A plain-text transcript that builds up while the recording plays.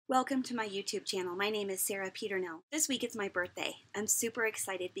Welcome to my YouTube channel. My name is Sara Peternell. This week it's my birthday. I'm super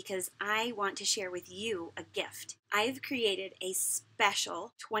excited because I want to share with you a gift. I've created a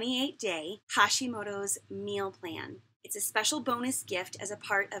special 28-day Hashimoto's meal plan. It's a special bonus gift as a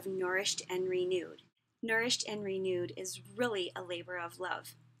part of Nourished and Renewed. Nourished and Renewed is really a labor of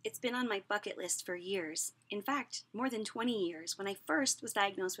love. It's been on my bucket list for years. In fact, more than 20 years when I first was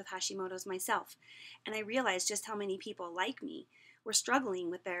diagnosed with Hashimoto's myself. And I realized just how many people like me were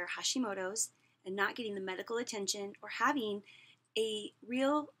struggling with their Hashimoto's and not getting the medical attention or having a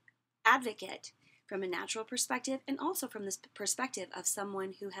real advocate from a natural perspective and also from this perspective of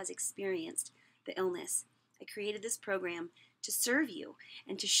someone who has experienced the illness. I created this program to serve you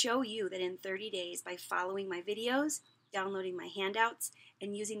and to show you that in 30 days by following my videos, downloading my handouts,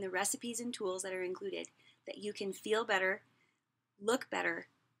 and using the recipes and tools that are included, that you can feel better, look better,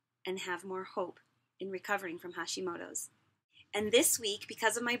 and have more hope in recovering from Hashimoto's. And this week,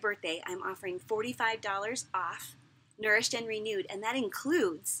 because of my birthday, I'm offering $45 off Nourished and Renewed, and that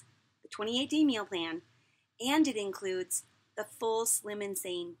includes the 28-day meal plan, and it includes the full Slim and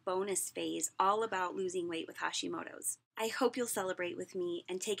Sane bonus phase, all about losing weight with Hashimoto's. I hope you'll celebrate with me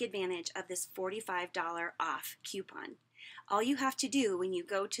and take advantage of this $45 off coupon. All you have to do when you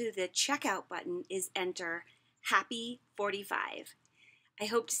go to the checkout button is enter HAPPY45. I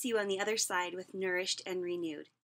hope to see you on the other side with Nourished and Renewed.